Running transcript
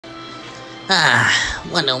Ah,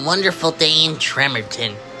 what a wonderful day in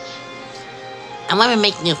Tremerton. I want to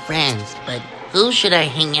make new friends, but who should I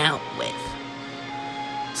hang out with?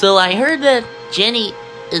 So I heard that Jenny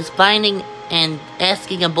is finding and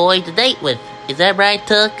asking a boy to date with. Is that right,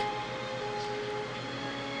 Tuck?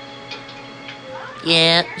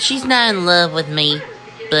 Yeah, she's not in love with me,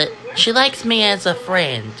 but she likes me as a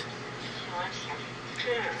friend.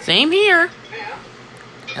 Same here.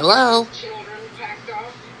 Hello?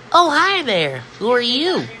 Oh, hi there. Who are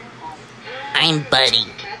you? I'm Buddy.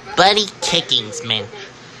 Buddy Kickingsman.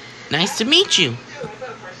 Nice to meet you.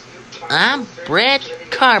 I'm Tuck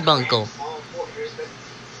Carbunkle.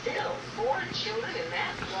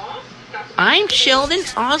 I'm Sheldon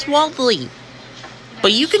Oswald Lee,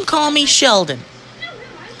 but you can call me Sheldon.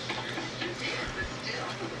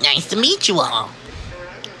 Nice to meet you all.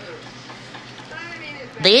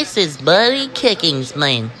 This is Buddy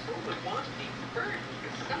Kickingsman.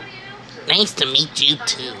 Nice to meet you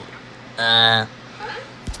too.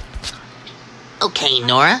 Okay,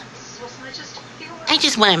 Nora. I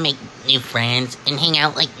just want to make new friends and hang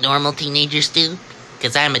out like normal teenagers do,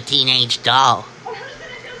 because I'm a teenage doll.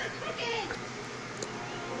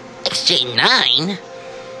 XJ9?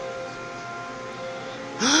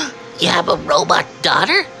 You have a robot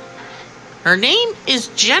daughter? Her name is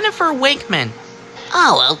Jennifer Wakeman.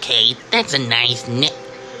 Oh, okay. That's a nice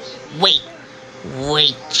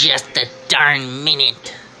Wait just a darn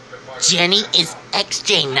minute. Jenny is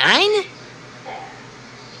XJ9?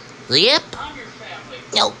 Yep.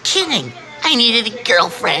 No kidding. I needed a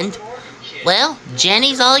girlfriend. Well,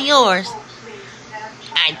 Jenny's all yours.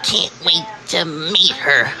 I can't wait to meet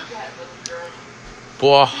her.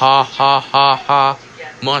 Blah ha ha ha ha.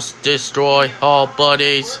 Must destroy all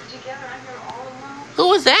buddies. Who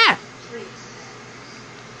was that?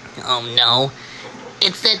 Oh no.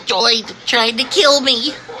 It's that droid trying to kill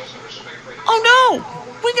me. Oh no!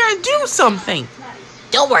 We gotta do something!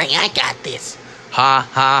 Don't worry, I got this. Ha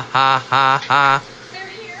ha ha ha ha.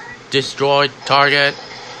 Destroyed target.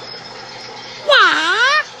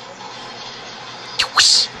 What?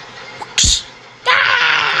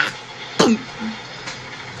 Ah! Boom.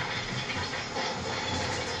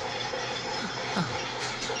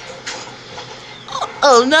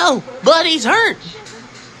 Oh no, Buddy's hurt.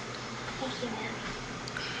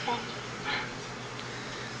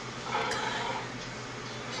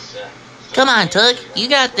 Come on, Tuck, you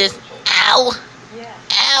got this. Ow!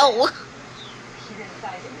 Ow!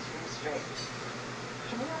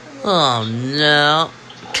 Oh no.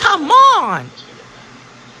 Come on!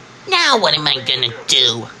 Now what am I gonna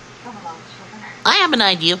do? I have an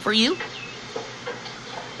idea for you.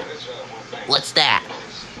 What's that?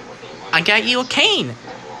 I got you a cane.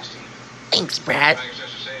 Thanks, Brad.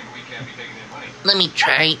 Let me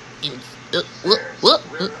try.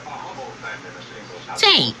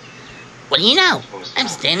 Say, what do you know? I'm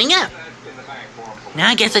standing up. Now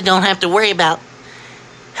I guess I don't have to worry about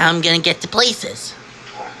how I'm gonna get to places.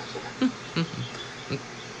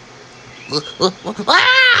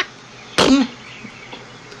 Ah!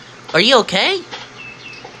 Are you okay?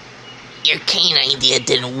 Your cane idea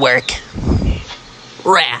didn't work.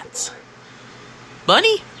 Rats.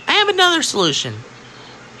 Buddy, I have another solution.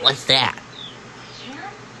 What's that?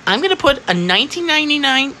 I'm gonna put a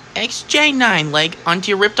 1999 XJ9 leg onto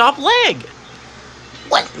your ripped off leg.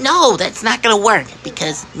 What? No, that's not gonna work,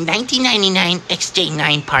 because 1999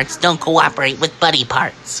 XJ9 parts don't cooperate with Buddy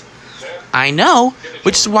parts. I know,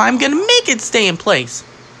 which is why I'm gonna make it stay in place.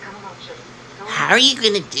 How are you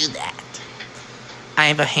gonna do that? I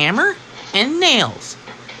have a hammer and nails.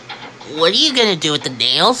 What are you gonna do with the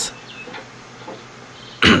nails?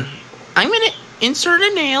 I'm gonna insert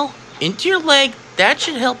a nail into your leg. That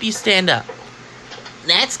should help you stand up.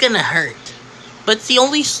 That's gonna hurt. But it's the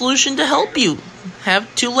only solution to help you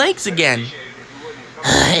have two legs again.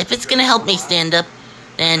 If it's gonna help me stand up,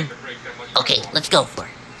 then... Okay, let's go for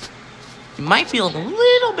it. You might feel a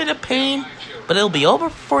little bit of pain, but it'll be over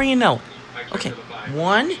before you know it. Okay,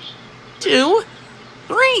 1, 2,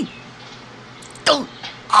 3.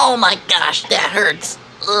 Oh my gosh, that hurts.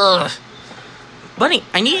 Ugh. Buddy,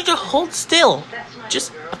 I need you to hold still.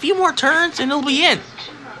 Just a few more turns and it'll be in.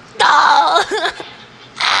 Oh!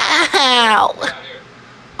 Ow!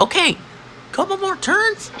 Okay, couple more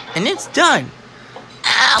turns and it's done.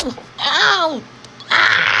 Ow! Ow!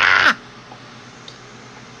 Ah!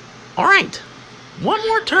 Alright, one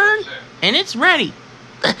more turn and it's ready.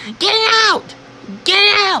 Get out! Get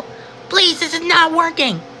out! Please, this is not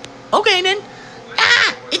working. Okay then.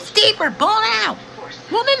 Ah! It's deeper. Pull it out.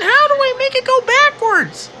 Well then how do I make it go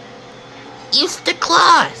backwards? Use the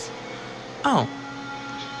claws. Oh.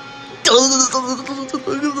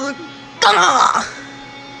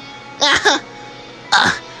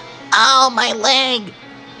 Oh, my leg.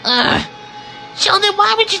 Sheldon,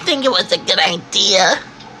 why would you think it was a good idea?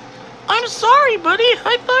 I'm sorry, buddy.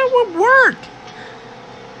 I thought it would work.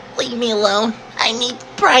 Leave me alone. I need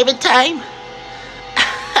private time.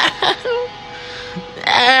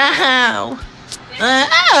 Ow.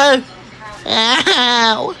 Ow.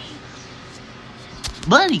 Ow.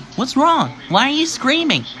 Buddy, what's wrong? Why are you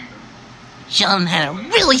screaming? Sheldon had a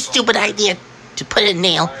really stupid idea to put a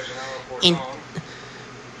nail in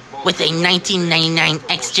with a 1999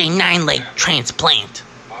 XJ9 leg transplant.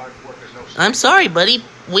 I'm sorry, buddy.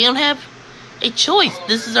 We don't have a choice.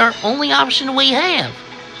 This is our only option we have.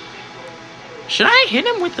 Should I hit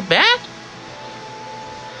him with the bat?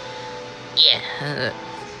 Yeah.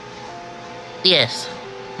 Yes.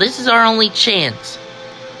 This is our only chance.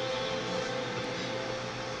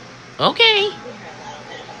 Okay.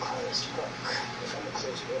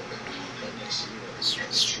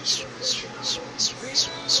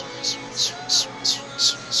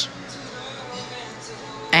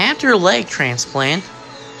 After a leg transplant,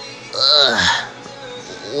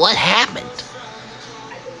 What happened?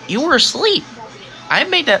 you were asleep. I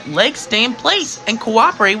made that leg stay in place and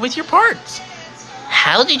cooperate with your parts.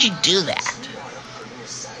 How did you do that?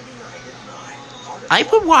 I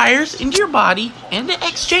put wires into your body and the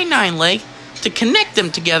XJ9 leg to connect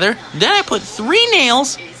them together. Then I put 3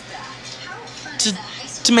 nails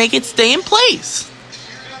to make it stay in place.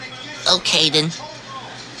 Okay, then.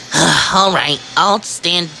 Alright, I'll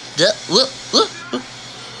stand up.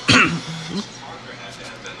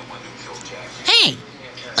 Hey,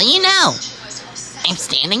 well, you know, I'm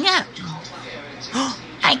standing up.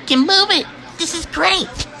 I can move it. This is great.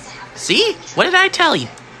 See? What did I tell you?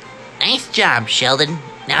 Nice job, Sheldon.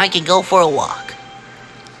 Now I can go for a walk.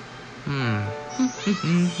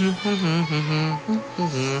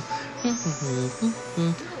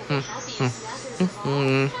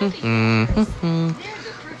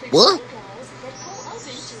 What?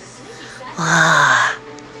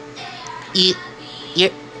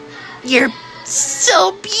 You're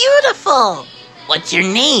so beautiful. What's your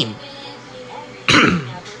name?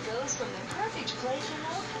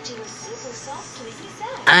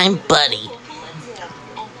 I'm Buddy.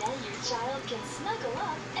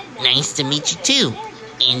 Nice to meet you too.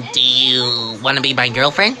 And do you want to be my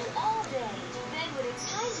girlfriend?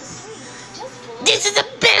 This is a